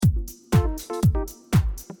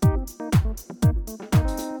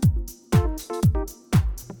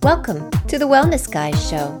Welcome to the Wellness Guys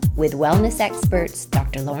Show with wellness experts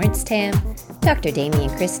Dr. Lawrence Tam, Dr. Damien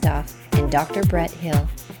Christoph, and Dr. Brett Hill.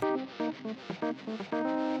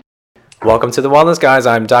 Welcome to the Wellness Guys.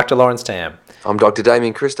 I'm Dr. Lawrence Tam. I'm Dr.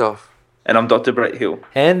 Damien Christoph. And I'm Dr. Brett Hill.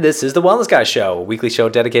 And this is the Wellness Guys Show, a weekly show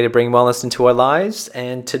dedicated to bringing wellness into our lives.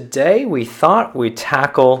 And today we thought we'd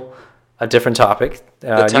tackle a different topic.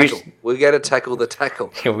 The tackle. We're going to tackle the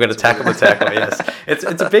tackle. We're going to tackle the tackle, yes. It's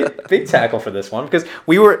a big tackle for this one because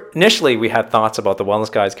we had thoughts about the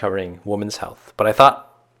Wellness Guys covering women's health. But I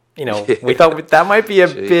thought, we thought that might be a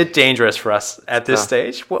bit dangerous for us at this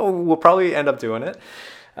stage. Well, we'll probably end up doing it.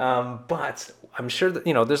 But I'm sure that,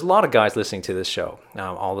 there's a lot of guys listening to this show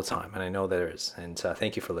all the time, and I know there is, and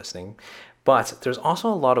thank you for listening. But there's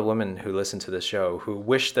also a lot of women who listen to the show who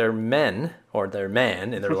wish their men or their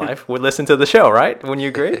man in their life would listen to the show, right? Wouldn't you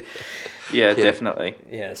agree? Yeah, definitely.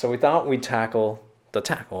 Yeah, so we thought we'd tackle the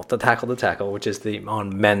tackle, which is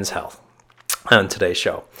on men's health on today's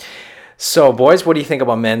show. So, boys, what do you think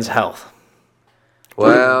about men's health?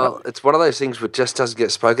 Well, it's one of those things that just doesn't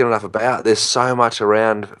get spoken enough about. There's so much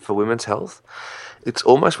around for women's health. It's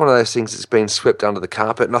almost one of those things that's been swept under the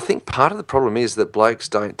carpet. And I think part of the problem is that blokes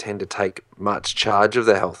don't tend to take much charge of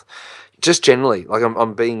their health. Just generally, like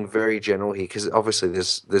I'm being very general here because obviously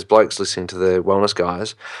there's blokes listening to the Wellness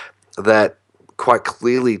Guys that quite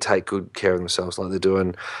clearly take good care of themselves. Like they're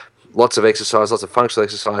doing lots of exercise, lots of functional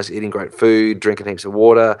exercise, eating great food, drinking heaps of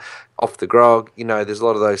water, off the grog. There's a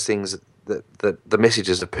lot of those things that the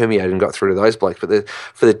messages have permeated and got through to those blokes. But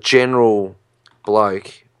for the general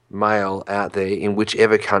bloke, male out there in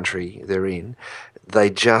whichever country they're in, they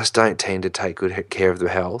just don't tend to take good care of their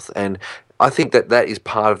health. And I think that is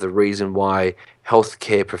part of the reason why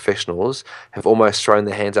healthcare professionals have almost thrown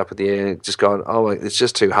their hands up in the air and just gone, oh, it's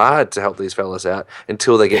just too hard to help these fellas out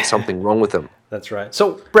until they get something wrong with them. That's right.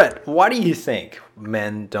 So, Brett, why do you think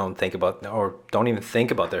men don't think about or don't even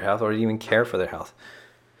think about their health or even care for their health?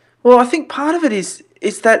 Well, I think part of it is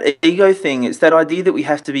that ego thing. It's that idea that we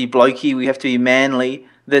have to be blokey, we have to be manly,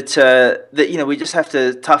 that we just have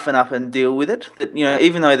to toughen up and deal with it. That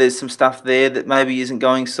even though there's some stuff there that maybe isn't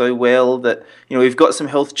going so well, that we've got some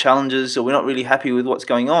health challenges or we're not really happy with what's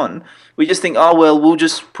going on, we just think, oh well, we'll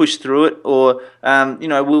just push through it, or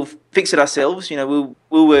we'll fix it ourselves. We'll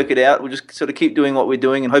work it out. We'll just sort of keep doing what we're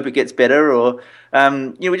doing and hope it gets better. Or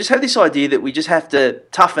we just have this idea that we just have to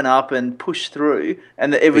toughen up and push through,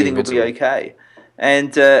 and that everything will be okay.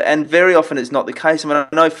 And very often it's not the case. I mean,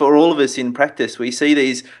 I know for all of us in practice, we see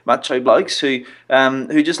these macho blokes who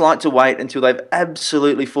just like to wait until they've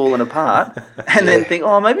absolutely fallen apart and then think,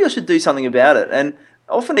 oh, maybe I should do something about it. And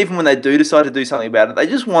often even when they do decide to do something about it, they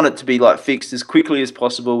just want it to be fixed as quickly as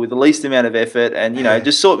possible with the least amount of effort and,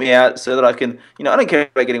 just sort me out so that I can, I don't care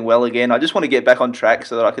about getting well again. I just want to get back on track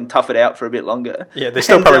so that I can tough it out for a bit longer. Yeah, they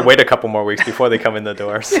still probably wait a couple more weeks before they come in the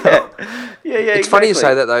door. So. Yeah, it's funny you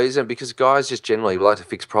say that though, isn't it? Because guys just generally like to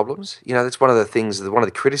fix problems. That's one of the things, one of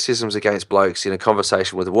the criticisms against blokes in a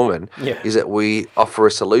conversation with a woman is that we offer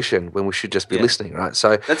a solution when we should just be listening, right?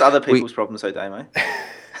 So that's other people's problems, though, Damo.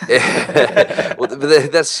 Well,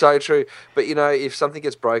 that's so true. But if something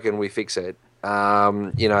gets broken, we fix it.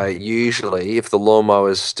 Usually if the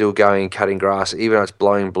lawnmower's still going and cutting grass, even though it's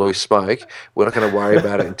blowing blue smoke, we're not going to worry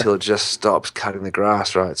about it until it just stops cutting the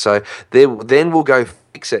grass, right? So then we'll go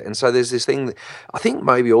fix it. And so there's this thing, I think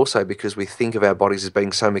maybe also because we think of our bodies as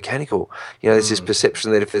being so mechanical, there's this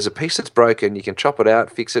perception that if there's a piece that's broken, you can chop it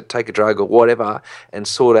out, fix it, take a drug or whatever and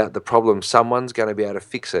sort out the problem. Someone's going to be able to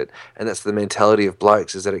fix it. And that's the mentality of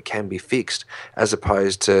blokes, is that it can be fixed as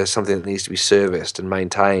opposed to something that needs to be serviced and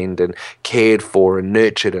maintained and cared for and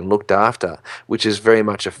nurtured and looked after, which is very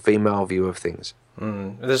much a female view of things.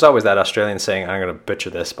 There's always that Australian saying, I'm going to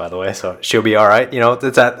butcher this, by the way, so she'll be all right.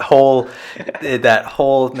 It's that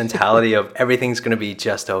whole mentality of everything's going to be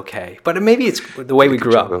just okay. But maybe it's the way we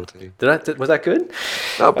grew up. Was that good?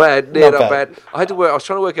 Not bad. Yeah, not bad. I was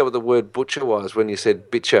trying to work out what the word butcher was when you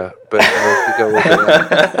said bitcher, but I think I worked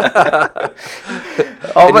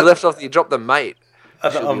it out. You left off, you dropped the mate. I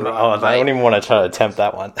don't even want to try to attempt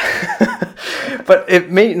that one. But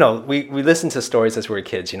we listen to stories as we were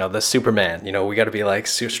kids, the Superman, we got to be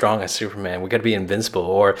strong as Superman. We got to be invincible.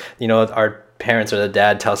 Or, our parents or the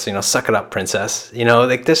dad tells us, suck it up, princess.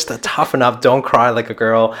 Just to toughen up, don't cry like a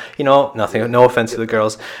girl. Nothing, no offense to the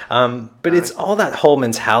girls. But it's all that whole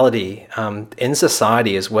mentality in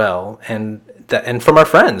society as well. And and from our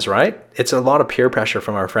friends, right? It's a lot of peer pressure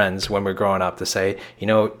from our friends when we're growing up to say,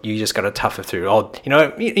 you just got to tough it through.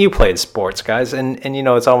 You played sports, guys, and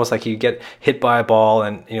it's almost like you get hit by a ball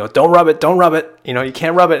and, don't rub it. You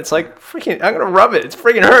can't rub it. It's like, freaking, I'm going to rub it. It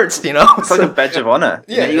freaking hurts, It's like a badge of honor.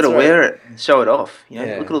 Yeah, you got to right. wear it and show it off. Look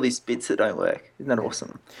Yeah. at all these bits that don't work. Isn't that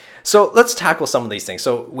awesome? So let's tackle some of these things.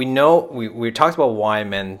 So we know, we talked about why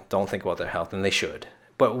men don't think about their health, and they should.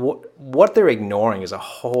 But what they're ignoring is a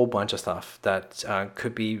whole bunch of stuff that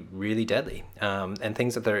could be really deadly, and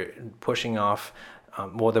things that they're pushing off.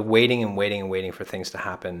 They're waiting for things to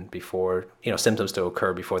happen before, symptoms to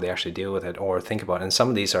occur before they actually deal with it or think about it. And some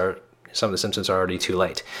of the symptoms are already too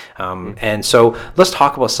late. And so let's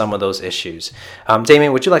talk about some of those issues.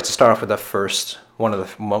 Damien, would you like to start off with the first what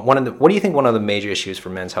do you think one of the major issues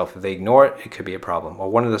for men's health? If they ignore it, it could be a problem.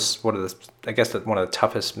 Or one of the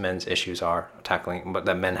toughest men's issues are tackling, but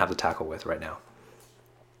that men have to tackle with right now.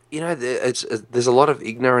 There's a lot of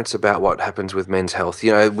ignorance about what happens with men's health.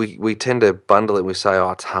 We tend to bundle it. We say,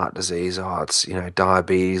 oh, it's heart disease, oh, it's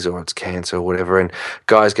diabetes, or it's cancer, or whatever. And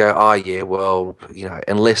guys go, oh yeah, well,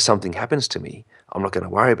 unless something happens to me, I'm not going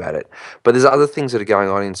to worry about it. But there's other things that are going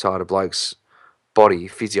on inside a bloke's body,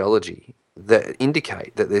 physiology, that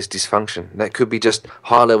indicate that there's dysfunction. That could be just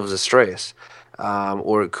high levels of stress,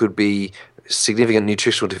 or it could be significant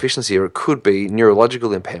nutritional deficiency, or it could be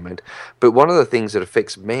neurological impairment. But one of the things that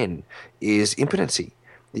affects men is impotency.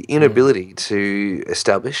 The inability to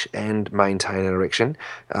establish and maintain an erection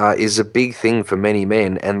is a big thing for many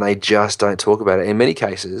men, and they just don't talk about it. In many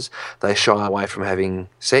cases, they shy away from having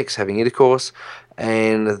sex, having intercourse,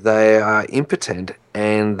 and they are impotent,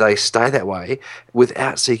 and they stay that way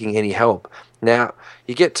without seeking any help. Now,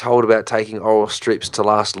 you get told about taking oral strips to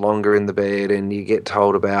last longer in the bed, and you get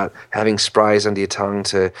told about having sprays under your tongue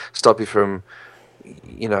to stop you from,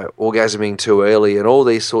 orgasming too early and all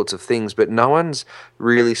these sorts of things. But no one's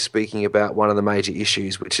really speaking about one of the major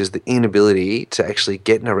issues, which is the inability to actually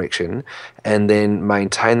get an erection and then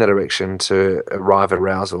maintain that erection to arrive at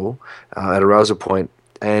arousal point.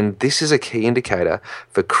 And this is a key indicator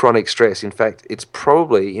for chronic stress. In fact, it's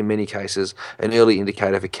probably, in many cases, an early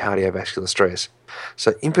indicator for cardiovascular stress.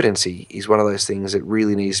 So impotency is one of those things that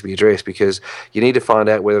really needs to be addressed, because you need to find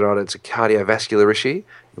out whether or not it's a cardiovascular issue,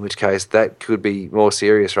 in which case that could be more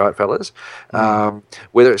serious, right, fellas?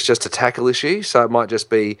 Whether it's just a tackle issue, so it might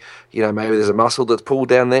just be, maybe there's a muscle that's pulled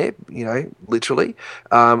down there, literally,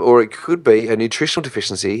 or it could be a nutritional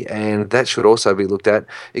deficiency, and that should also be looked at.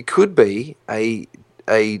 It could be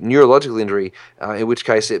a neurological injury, in which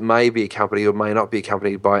case it may be accompanied or may not be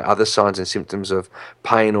accompanied by other signs and symptoms of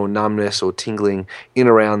pain or numbness or tingling in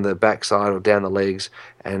around the backside or down the legs,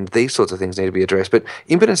 and these sorts of things need to be addressed. But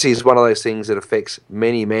impotency is one of those things that affects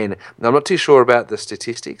many men. Now, I'm not too sure about the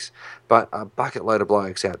statistics, but a bucket load of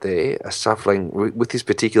blokes out there are suffering with this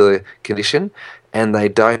particular condition, and they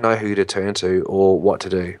don't know who to turn to or what to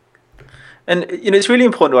do. And it's really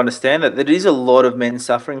important to understand that there is a lot of men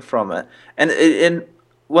suffering from it, and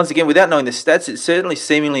once again, without knowing the stats, it's certainly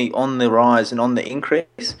seemingly on the rise and on the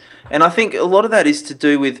increase. And I think a lot of that is to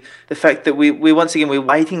do with the fact that we're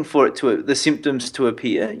waiting for the symptoms to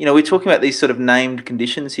appear. We're talking about these sort of named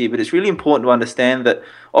conditions here, but it's really important to understand that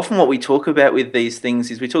often what we talk about with these things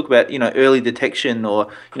is we talk about, early detection or,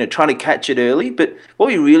 trying to catch it early. But what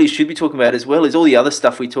we really should be talking about as well is all the other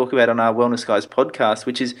stuff we talk about on our Wellness Guys podcast,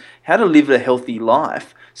 which is how to live a healthy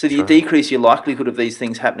life so that you decrease your likelihood of these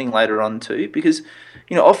things happening later on too. Because,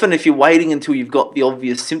 often if you're waiting until you've got the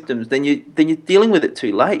obvious symptoms, then you're dealing with it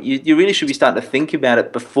too late. You really should be starting to think about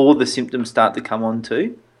it before the symptoms start to come on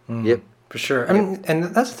too. Yep. For sure. I mean, and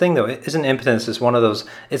that's the thing though, isn't impotence is one of those,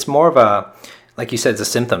 it's more of a, like you said, it's a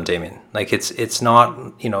symptom, Damien. Like it's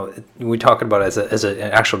not, we talk about it as an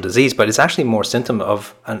actual disease, but it's actually more symptom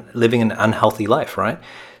of living an unhealthy life, right?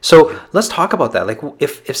 So let's talk about that. Like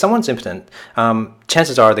if someone's impotent,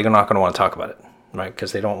 chances are they're not going to want to talk about it, right?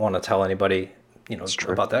 Because they don't want to tell anybody,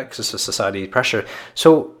 about that because it's a society pressure.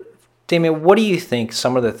 So Damien, what do you think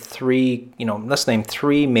some of the let's name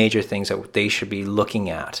three major things that they should be looking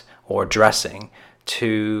at or addressing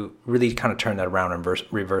to really kind of turn that around and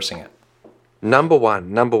reversing it? Number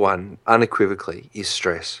one, unequivocally, is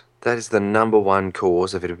stress. That is the number one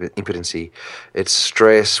cause of impotency. It's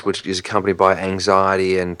stress, which is accompanied by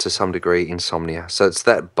anxiety and, to some degree, insomnia. So it's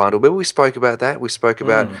that bundle. Remember we spoke about that? We spoke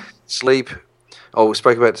about sleep. We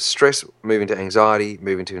spoke about stress, moving to anxiety,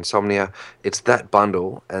 moving to insomnia. It's that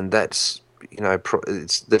bundle, and that's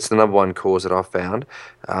that's the number one cause that I've found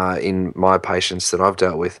in my patients that I've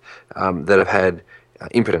dealt with that have had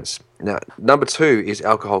impotence. Now, number two is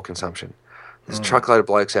alcohol consumption. There's a truckload of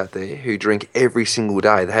blokes out there who drink every single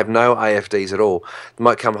day. They have no AFDs at all. They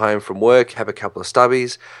might come home from work, have a couple of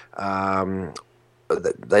stubbies.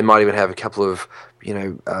 They might even have a couple of,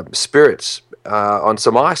 spirits on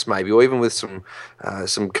some ice maybe, or even with some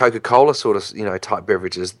Coca-Cola sort of, type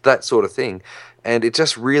beverages, that sort of thing. And it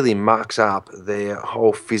just really mucks up their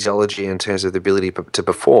whole physiology in terms of the ability to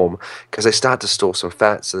perform, because they start to store some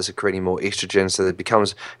fat, so they're secreting more estrogen, so it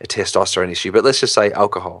becomes a testosterone issue. But let's just say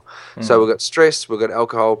alcohol. So we've got stress, we've got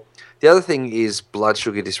alcohol. The other thing is blood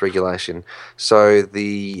sugar dysregulation. So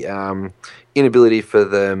the inability for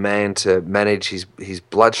the man to manage his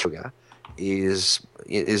blood sugar is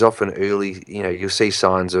often early. You'll see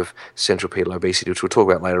signs of central pedal obesity, which we'll talk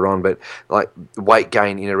about later on. But like weight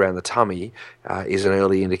gain in and around the tummy is an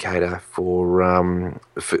early indicator for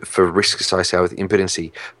risk associated with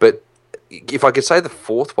impotency. But if I could say the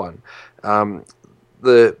fourth one, probably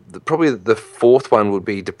the fourth one would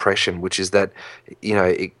be depression, which is that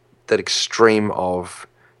that extreme of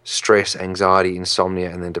stress, anxiety, insomnia,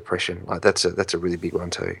 and then depression. Like that's a really big one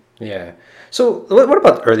too. Yeah. So what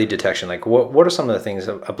about early detection? Like what are some of the things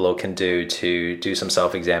a bloke can do to do some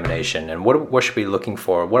self-examination, and what should we be looking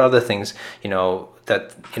for? What are the things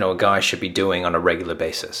that a guy should be doing on a regular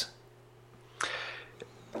basis?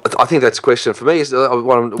 I think that's a question for me. Is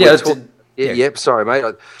Yep. Sorry,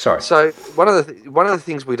 mate. Sorry. So one of the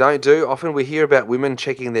things we don't do often, we hear about women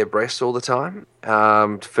checking their breasts all the time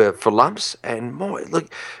for lumps and more.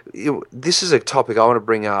 Look, this is a topic I want to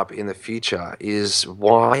bring up in the future. Is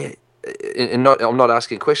why. I'm not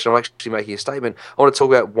asking a question, I'm actually making a statement. I want to talk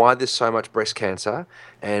about why there's so much breast cancer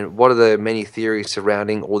and what are the many theories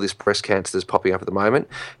surrounding all this breast cancer that's popping up at the moment.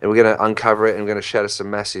 And we're going to uncover it, and we're going to shatter some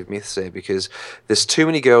massive myths there, because there's too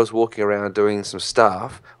many girls walking around doing some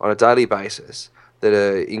stuff on a daily basis that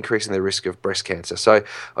are increasing the risk of breast cancer. So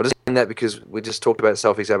I'll just end that because we just talked about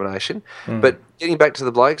self-examination. But getting back to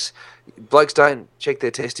the blokes don't check their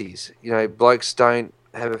testes. Blokes don't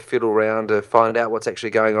have a fiddle around to find out what's actually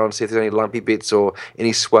going on, see if there's any lumpy bits or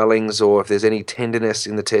any swellings or if there's any tenderness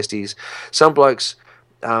in the testes. Some blokes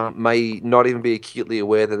may not even be acutely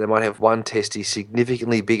aware that they might have one testy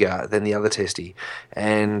significantly bigger than the other testy,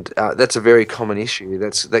 and that's a very common issue.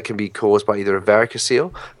 That can be caused by either a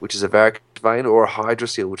varicocele, which is a varicose vein, or a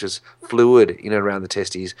hydrocele, which is fluid in and around the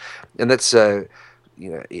testes, and that's a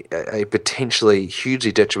potentially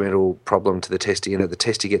hugely detrimental problem to the testy, and that the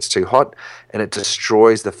testy gets too hot and it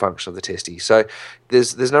destroys the function of the testy. So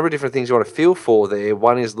there's a number of different things you want to feel for there.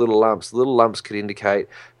 One is little lumps. Little lumps could indicate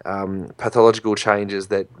pathological changes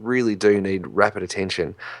that really do need rapid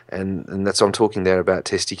attention, and that's what I'm talking there about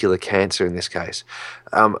testicular cancer in this case.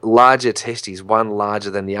 Larger testes, one larger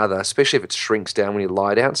than the other, especially if it shrinks down when you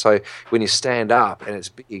lie down. So when you stand up and it's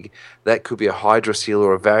big, that could be a hydrocele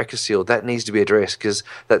or a varicocele. That needs to be addressed, because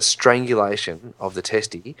that strangulation of the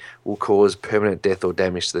testy will cause permanent death or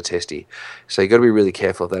damage to the testy. So you've got to be really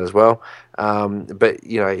careful of that as well. But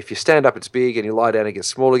if you stand up, it's big, and you lie down, it gets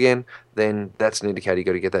small again, then that's an indicator you've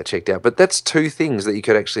got to get that checked out. But that's two things that you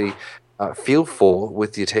could actually feel for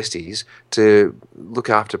with your testes to look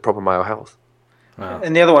after proper male health. Wow.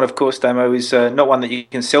 And the other one, of course, Damo, is not one that you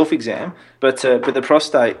can self-exam, but the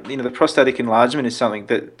prostate. The prostatic enlargement is something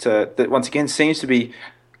that once again seems to be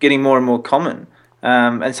getting more and more common,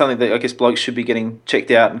 and something that I guess blokes should be getting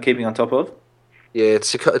checked out and keeping on top of. Yeah,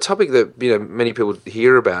 it's a topic that many people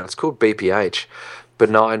hear about. It's called BPH,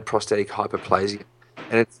 benign prostatic hyperplasia.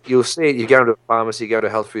 And you'll see it, you go into a pharmacy, you go to a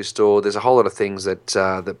health food store, there's a whole lot of things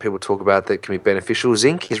that people talk about that can be beneficial.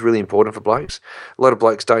 Zinc is really important for blokes. A lot of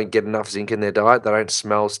blokes don't get enough zinc in their diet. They don't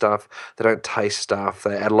smell stuff. They don't taste stuff.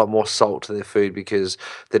 They add a lot more salt to their food because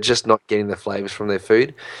they're just not getting the flavours from their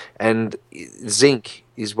food. And zinc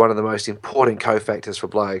is one of the most important cofactors for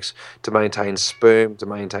blokes to maintain sperm, to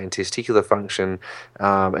maintain testicular function,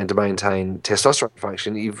 and to maintain testosterone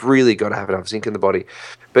function. You've really got to have enough zinc in the body.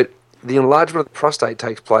 But the enlargement of the prostate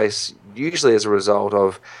takes place usually as a result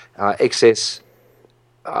of excess,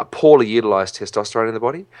 poorly utilised testosterone in the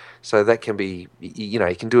body. So that can be, you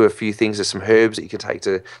can do a few things. There's some herbs that you can take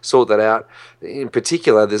to sort that out. In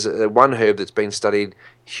particular, there's one herb that's been studied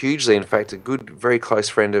hugely. In fact, a good, very close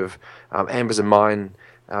friend of Amber's and mine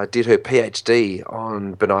did her PhD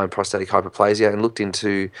on benign prostatic hyperplasia and looked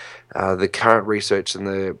into the current research and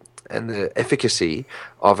the efficacy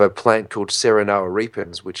of a plant called Serenoa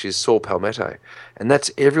repens, which is saw palmetto. And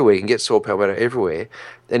that's everywhere. You can get saw palmetto everywhere.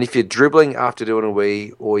 And if you're dribbling after doing a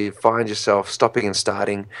wee, or you find yourself stopping and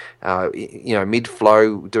starting,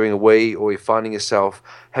 mid-flow doing a wee, or you're finding yourself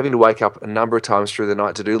having to wake up a number of times through the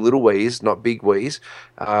night to do little wees, not big wees,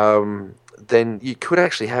 then you could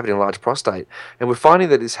actually have an enlarged prostate. And we're finding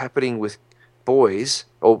that it's happening with boys,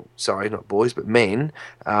 or sorry, not boys, but men,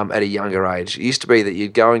 at a younger age. It used to be that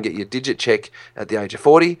you'd go and get your digit check at the age of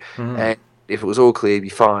 40, and if it was all clear, you'd be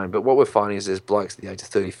fine. But what we're finding is there's blokes at the age of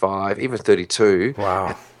 35, even 32.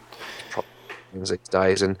 Wow. Problems these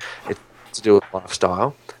days, and it's to do with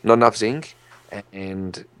lifestyle, not enough zinc,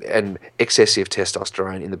 and excessive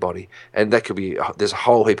testosterone in the body, and that could be, there's a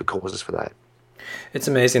whole heap of causes for that. It's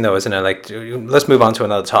amazing though, isn't it? Like, let's move on to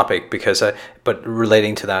another topic because, but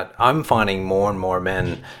relating to that, I'm finding more and more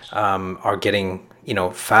men are getting,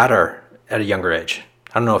 fatter at a younger age.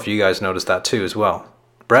 I don't know if you guys noticed that too as well.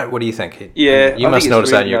 Brett, what do you think? Yeah, you must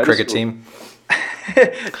notice that in your cricket team.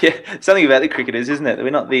 Yeah, something about the cricketers, isn't it?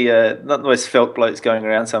 We're not the most felt blokes going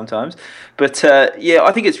around sometimes, but yeah,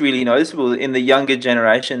 I think it's really noticeable in the younger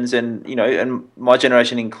generations, and and my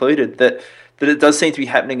generation included, that it does seem to be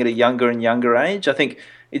happening at a younger and younger age. I think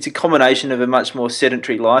it's a combination of a much more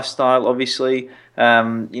sedentary lifestyle, obviously,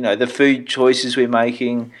 the food choices we're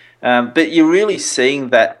making, but you're really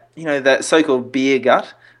seeing that that so-called beer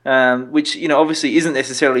gut. Which obviously isn't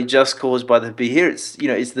necessarily just caused by the beer. It's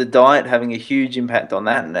it's the diet having a huge impact on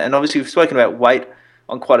that, and obviously we've spoken about weight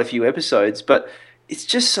on quite a few episodes, but it's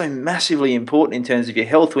just so massively important in terms of your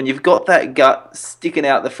health. When you've got that gut sticking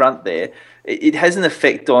out the front there, it has an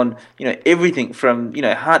effect on everything from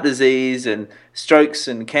heart disease and strokes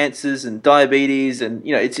and cancers and diabetes, and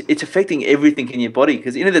it's affecting everything in your body,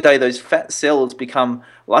 because at the end of the day those fat cells become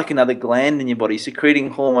like another gland in your body,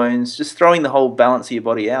 secreting hormones, just throwing the whole balance of your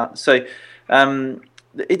body out. So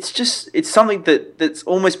it's something that's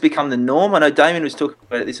almost become the norm. I know Damien was talking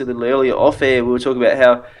about this a little earlier off air. We were talking about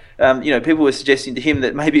how people were suggesting to him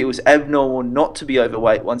that maybe it was abnormal not to be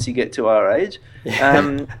overweight once you get to our age.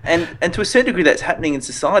 And to a certain degree that's happening in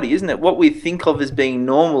society, isn't it? What we think of as being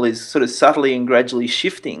normal is sort of subtly and gradually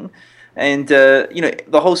shifting. And,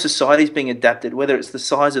 the whole society is being adapted, whether it's the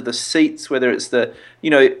size of the seats, whether it's the,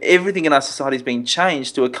 everything in our society is being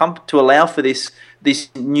changed to allow for this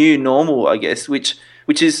new normal, I guess, which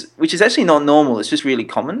is actually not normal. It's just really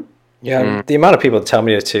common. Yeah, the amount of people tell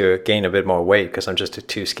me to gain a bit more weight because I'm just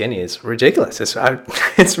too skinny is ridiculous. It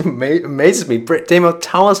amazes me. Damo,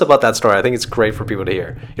 tell us about that story. I think it's great for people to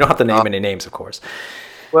hear. You don't have to name any names, of course.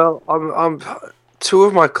 Well, I'm two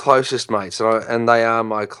of my closest mates, and they are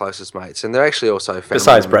my closest mates, and they're actually also family.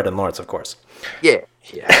 Besides Brett and Lawrence, of course. Yeah.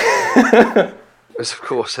 Yes, of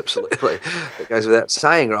course, absolutely. It goes without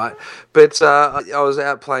saying, right? But I was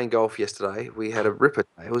out playing golf yesterday. We had a ripper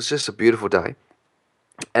day. It was just a beautiful day.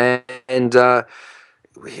 And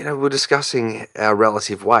we're discussing our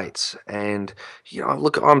relative weights, and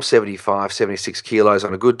look, I'm 75, 76 kilos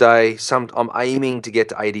on a good day. I'm aiming to get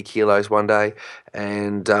to 80 kilos one day,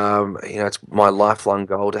 and it's my lifelong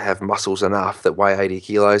goal to have muscles enough that weigh 80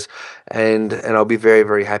 kilos, and I'll be very,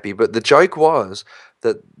 very happy. But the joke was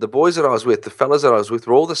that the boys that I was with, the fellas that I was with,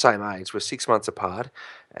 were all the same age. We're 6 months apart,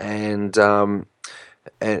 and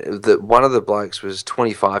one of the blokes was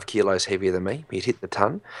 25 kilos heavier than me. He'd hit the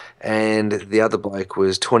ton. And the other bloke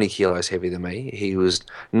was 20 kilos heavier than me. He was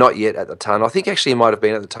not yet at the ton. I think actually he might have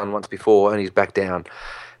been at the ton once before, and he's back down.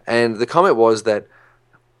 And the comment was that,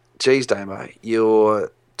 geez, Damo,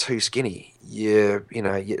 you're too skinny.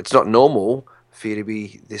 It's not normal for you to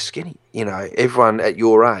be this skinny. Everyone at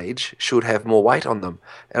your age should have more weight on them.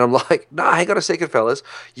 And I'm like, no, hang on a second, fellas.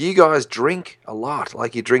 You guys drink a lot.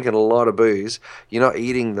 Like, you're drinking a lot of booze. You're not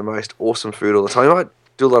eating the most awesome food all the time. You might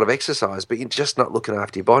do a lot of exercise, but you're just not looking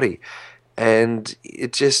after your body. And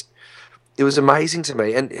it was amazing to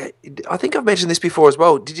me. And I think I've mentioned this before as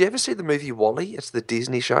well. Did you ever see the movie WALL-E? It's the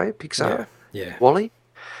Disney show, Pixar. Yeah. WALL-E.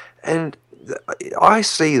 And I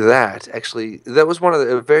see that, actually, that was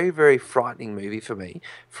a very, very frightening movie for me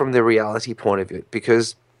from the reality point of view,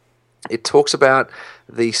 because it talks about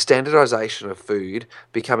the standardization of food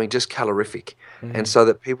becoming just calorific, and so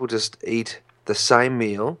that people just eat the same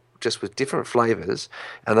meal just with different flavors,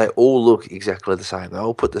 and they all look exactly the same. They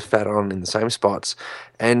all put the fat on in the same spots,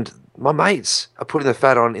 and my mates are putting the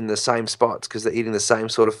fat on in the same spots because they're eating the same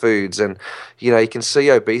sort of foods. And you can see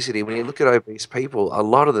obesity when you look at obese people. A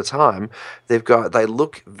lot of the time they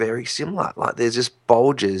look very similar. Like, there's just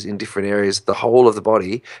bulges in different areas. The whole of the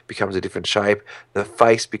body becomes a different shape. The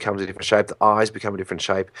face becomes a different shape. The eyes become a different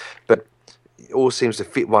shape. But it all seems to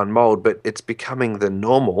fit one mold, but it's becoming the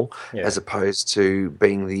normal as opposed to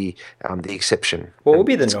being the exception. What would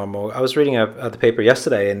be the normal? I was reading the paper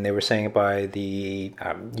yesterday, and they were saying by the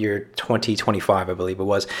year 2025, I believe it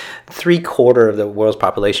was, 3/4 of the world's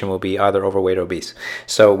population will be either overweight or obese.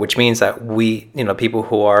 So, which means that people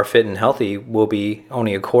who are fit and healthy will be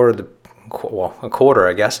only a quarter,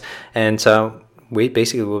 I guess, and so we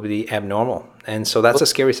basically will be abnormal, and so that's a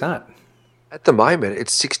scary sign. At the moment,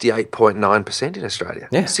 it's 68.9% in Australia.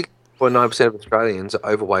 Yeah. 6.9% of Australians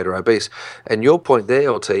are overweight or obese. And your point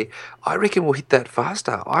there, LT, I reckon we'll hit that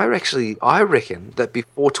faster. I reckon that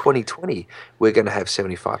before 2020, we're going to have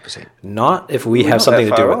 75%. Not if we We're have not something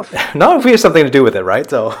that to do far with not if we have something to do with it, right?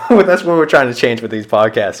 So that's what we're trying to change with these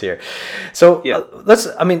podcasts here. So Yeah.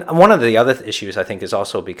 one of the other issues I think is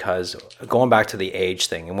also because going back to the age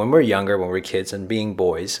thing, and when we're younger, when we're kids and being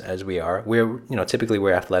boys as we are, typically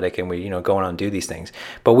we're athletic and we go on and do these things,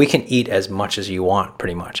 but we can eat as much as you want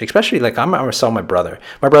pretty much. Especially like I saw my brother.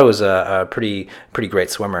 My brother was a pretty great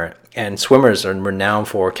swimmer. And swimmers are renowned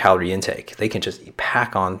for calorie intake. They can just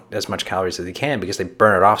pack on as much calories as they can because they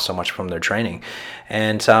burn it off so much from their training.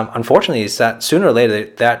 And unfortunately, it's that sooner or later,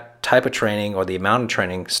 that type of training or the amount of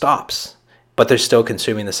training stops. But they're still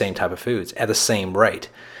consuming the same type of foods at the same rate.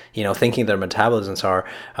 Thinking their metabolisms are,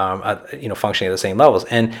 functioning at the same levels.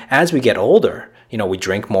 And as we get older, we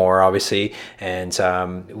drink more, obviously, and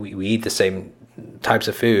we eat the same types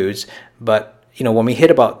of foods. But, when we hit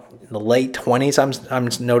about the late 20s, I'm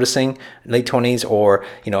noticing late 20s or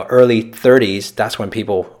early 30s, that's when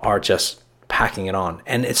people are just packing it on,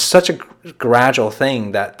 and it's such a gradual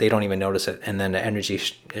thing that they don't even notice it, and then the energy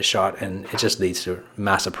is shot, and it just leads to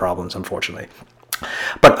massive problems, unfortunately.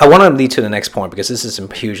 But I want to lead to the next point because this is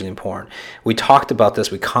hugely important. We talked about this,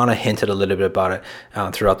 we kind of hinted a little bit about it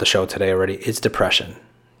throughout the show today already. It's depression.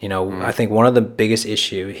 I think one of the biggest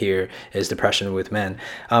issue here is depression with men.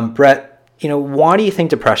 Brett, why do you think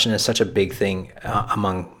depression is such a big thing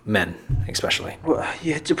among men, especially? Well,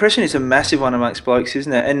 yeah, depression is a massive one amongst blokes,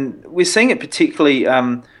 isn't it? And we're seeing it particularly, I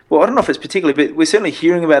don't know if it's particularly, but we're certainly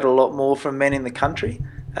hearing about it a lot more from men in the country.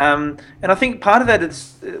 And I think part of that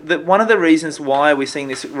is that one of the reasons why we're seeing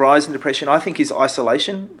this rise in depression, I think, is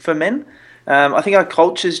isolation for men. I think our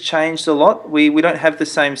culture's changed a lot. We don't have the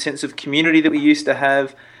same sense of community that we used to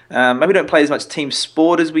have. Maybe we don't play as much team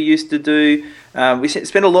sport as we used to do. We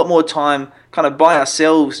spend a lot more time kind of by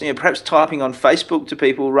ourselves, perhaps typing on Facebook to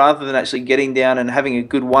people rather than actually getting down and having a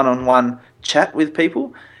good one-on-one chat with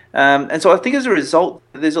people. And so I think as a result,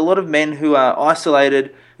 there's a lot of men who are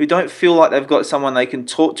isolated, who don't feel like they've got someone they can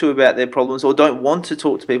talk to about their problems or don't want to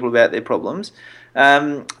talk to people about their problems.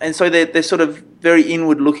 And so they're sort of very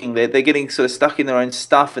inward looking. They're getting sort of stuck in their own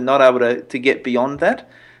stuff and not able to get beyond that.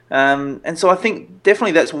 And so I think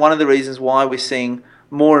definitely that's one of the reasons why we're seeing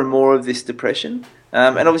more and more of this depression.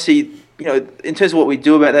 And obviously, in terms of what we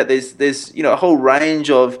do about that, there's a whole range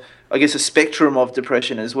of, I guess, a spectrum of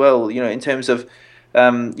depression as well, in terms of,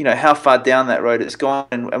 how far down that road it's gone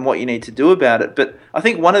and what you need to do about it. But I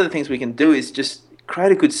think one of the things we can do is just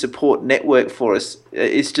create a good support network for us.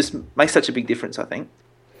 It's just makes such a big difference, I think.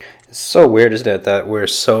 It's so weird, isn't it, that we're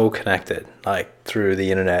so connected, like through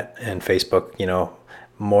the internet and Facebook,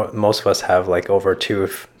 most of us have like over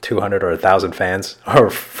 200 or 1,000 fans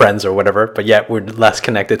or friends or whatever, but yet we're less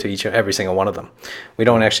connected to every single one of them. We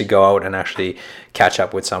don't actually go out and actually catch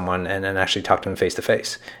up with someone and actually talk to them face to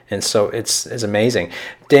face. And so it's amazing.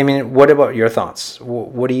 Damien, what about your thoughts?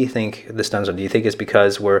 What do you think this stems from? Do you think it's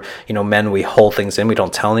because we're, men, we hold things in, we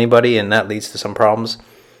don't tell anybody, and that leads to some problems?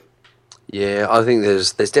 Yeah, I think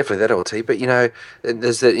there's definitely that, LT, but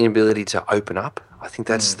there's that inability to open up. I think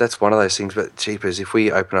that's one of those things. But cheapers, if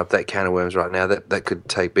we open up that can of worms right now, that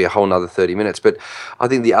could be a whole nother 30 minutes. But I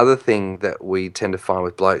think the other thing that we tend to find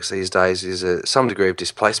with blokes these days is some degree of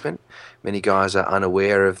displacement. Many guys are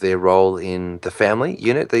unaware of their role in the family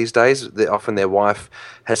unit these days. Often their wife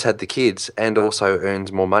has had the kids and also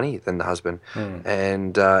earns more money than the husband,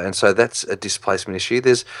 and so that's a displacement issue.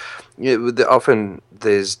 Often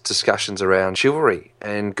there's discussions around chivalry,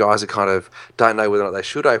 and guys are kind of don't know whether or not they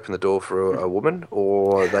should open the door for a woman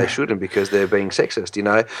or they shouldn't because they're being sexist,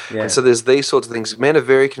 Yeah. And so there's these sorts of things. Men are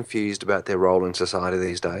very confused about their role in society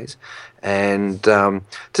these days, and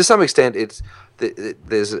to some extent,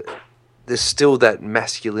 there's still that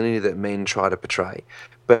masculinity that men try to portray,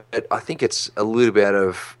 but I think it's a little bit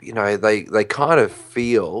of they kind of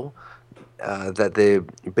feel that they're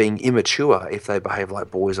being immature if they behave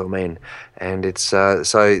like boys or men, and it's so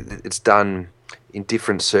it's done in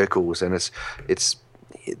different circles, and I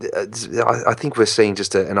think we're seeing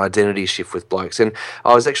just an identity shift with blokes. And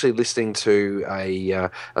I was actually listening to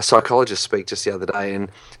a psychologist speak just the other day,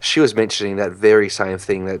 and she was mentioning that very same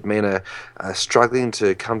thing, that men are struggling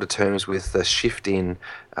to come to terms with the shift in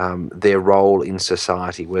their role in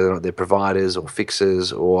society, whether or not they're providers or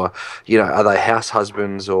fixers, or are they house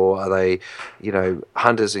husbands, or are they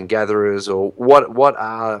hunters and gatherers, or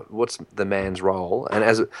what's the man's role? And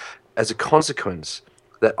as a consequence,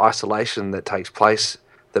 that isolation that takes place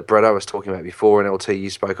that Bretto was talking about before, and LT you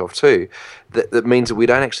spoke of too, that means that we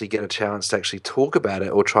don't actually get a chance to actually talk about it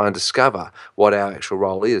or try and discover what our actual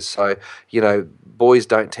role is. So, boys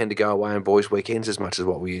don't tend to go away on boys' weekends as much as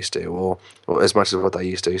what we used to, or as much as what they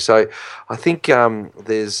used to. So I think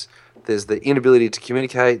there's the inability to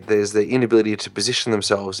communicate, there's the inability to position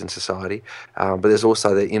themselves in society, but there's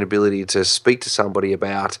also the inability to speak to somebody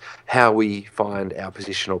about how we find our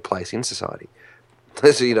position or place in society. So,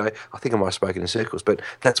 I think I might have spoken in circles, but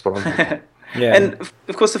that's what I'm thinking. Yeah. And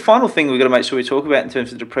of course, the final thing we've got to make sure we talk about in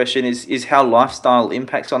terms of depression is how lifestyle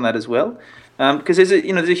impacts on that as well. Because there's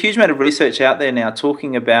a huge amount of research out there now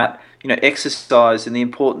talking about exercise and the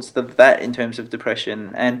importance of that in terms of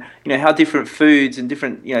depression, and how different foods and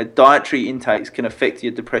different dietary intakes can affect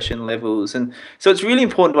your depression levels. And so it's really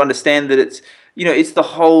important to understand that it's the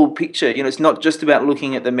whole picture. It's not just about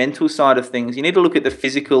looking at the mental side of things. You need to look at the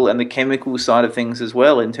physical and the chemical side of things as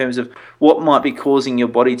well, in terms of what might be causing your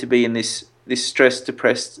body to be in this stressed,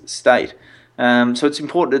 depressed state. So it's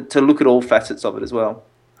important to look at all facets of it as well.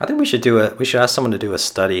 I think we should ask someone to do a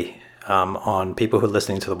study on people who are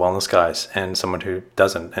listening to the Wellness Guys and someone who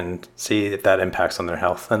doesn't, and see if that impacts on their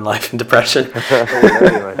health and life and depression. That's up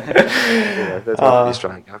to the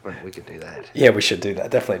Australian government. We could do that. Yeah, we should do that.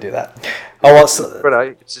 Definitely do that. Oh, well,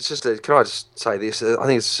 Bretto, can I just say this? I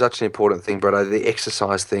think it's such an important thing, Bretto. The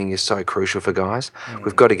exercise thing is so crucial for guys.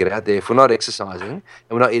 We've got to get out there. If we're not exercising and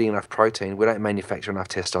we're not eating enough protein, we don't manufacture enough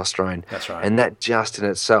testosterone. That's right. And that just in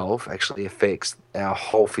itself actually affects our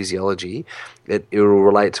whole physiology. It will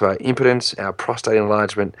relate to our impotence, our prostate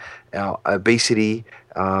enlargement, our obesity.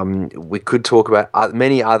 We could talk about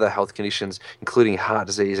many other health conditions, including heart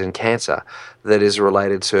disease and cancer, that is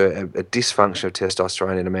related to a dysfunction of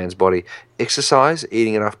testosterone in a man's body. Exercise,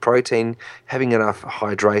 eating enough protein, having enough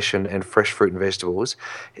hydration and fresh fruit and vegetables.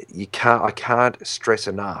 I can't stress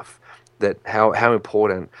enough that how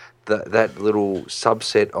important that little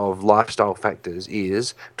subset of lifestyle factors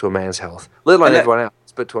is to a man's health, let alone everyone else,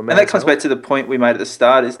 but to a man's health. And that comes back to the point we made at the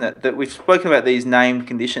start, isn't it? That we've spoken about these named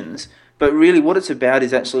conditions, but really what it's about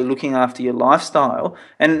is actually looking after your lifestyle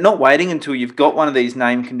and not waiting until you've got one of these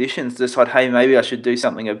named conditions to decide, hey, maybe I should do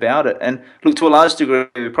something about it. And look, to a large degree,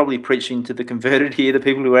 we're probably preaching to the converted here. The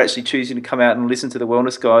people who are actually choosing to come out and listen to the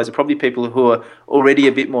Wellness Guys are probably people who are already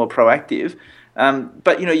a bit more proactive.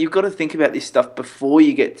 But you've got to think about this stuff before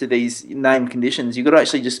you get to these named conditions. You've got to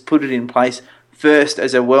actually just put it in place first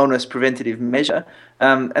as a wellness preventative measure,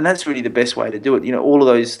 and that's really the best way to do it. All of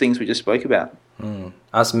those things we just spoke about.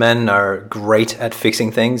 Us men are great at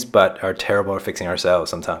fixing things, but are terrible at fixing ourselves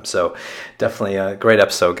sometimes. So definitely a great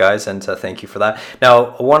episode, guys, and thank you for that.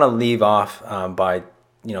 Now, I want to leave off by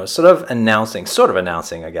sort of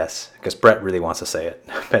announcing, I guess, because Brett really wants to say it.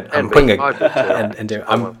 But I'm putting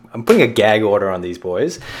a gag order on these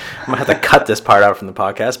boys. I'm gonna have to cut this part out from the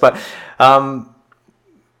podcast. But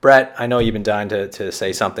Brett, I know you've been dying to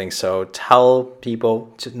say something, so tell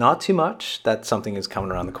people not too much that something is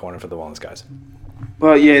coming around the corner for the Wellness Guys.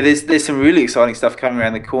 Well, yeah, there's some really exciting stuff coming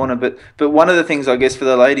around the corner, but one of the things, I guess, for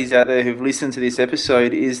the ladies out there who've listened to this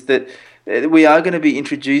episode is that we are going to be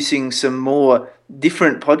introducing some more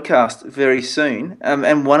different podcasts very soon,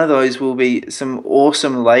 and one of those will be some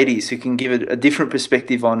awesome ladies who can give a different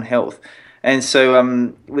perspective on health. And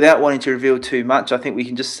so without wanting to reveal too much, I think we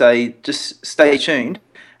can just say, just stay tuned.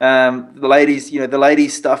 The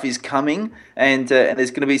ladies stuff is coming, and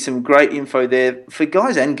there's going to be some great info there for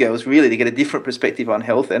guys and girls, really, to get a different perspective on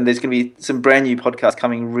health. And there's going to be some brand new podcasts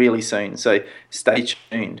coming really soon, so stay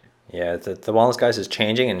tuned. Yeah, the Wellness Guys is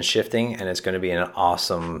changing and shifting, and it's going to be an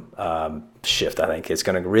awesome shift, I think. It's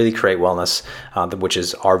going to really create wellness, which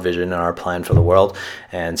is our vision and our plan for the world,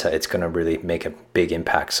 and it's going to really make a big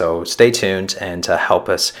impact. So stay tuned and to help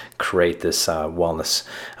us create this wellness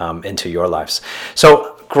into your lives.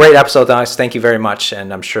 So great episode, guys. Thank you very much,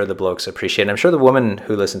 and I'm sure the blokes appreciate it. I'm sure the women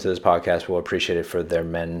who listen to this podcast will appreciate it for their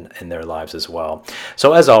men in their lives as well.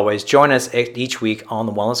 So as always, join us each week on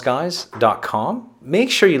thewellnessguys.com.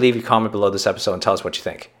 Make sure you leave your comment below this episode and tell us what you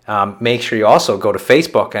think. Make sure you also go to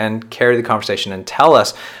Facebook and carry the conversation and tell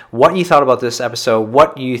us what you thought about this episode,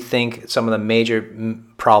 what you think some of the major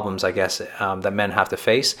problems, I guess, that men have to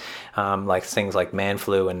face, like things like man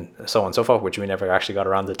flu and so on and so forth, which we never actually got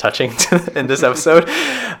around to touching in this episode.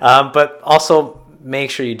 But also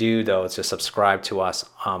make sure you do, though, to subscribe to us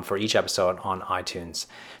for each episode on iTunes.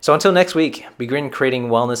 So until next week, begin creating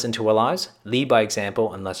wellness into our lives, lead by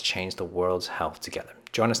example, and let's change the world's health together.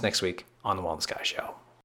 Join us next week on The Wellness Guy Show.